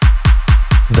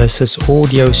This is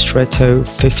Audio Stretto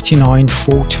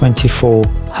 59424.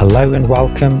 Hello and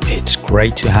welcome, it's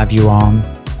great to have you on.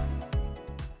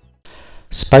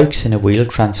 Spokes in a wheel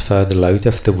transfer the load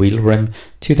of the wheel rim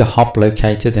to the hub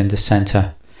located in the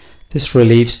center. This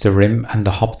relieves the rim and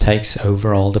the hub takes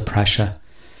over all the pressure.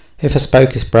 If a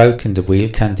spoke is broken, the wheel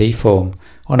can deform.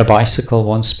 On a bicycle,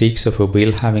 one speaks of a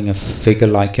wheel having a figure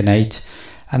like an 8,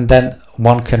 and then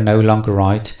one can no longer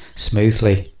ride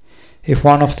smoothly. If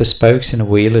one of the spokes in a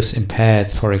wheel is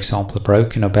impaired, for example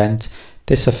broken or bent,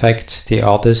 this affects the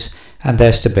others and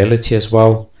their stability as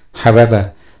well.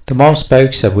 However, the more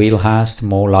spokes a wheel has, the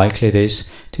more likely it is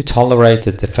to tolerate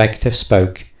a defective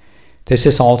spoke. This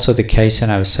is also the case in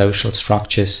our social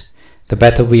structures. The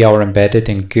better we are embedded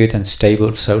in good and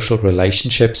stable social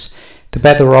relationships, the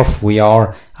better off we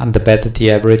are and the better the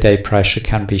everyday pressure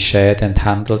can be shared and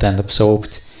handled and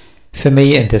absorbed. For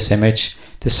me, in this image,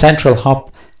 the central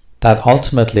hub that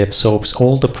ultimately absorbs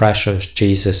all the pressure is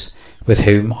Jesus, with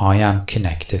whom I am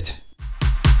connected.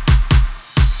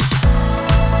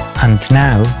 And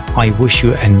now I wish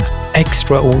you an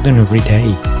extraordinary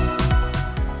day.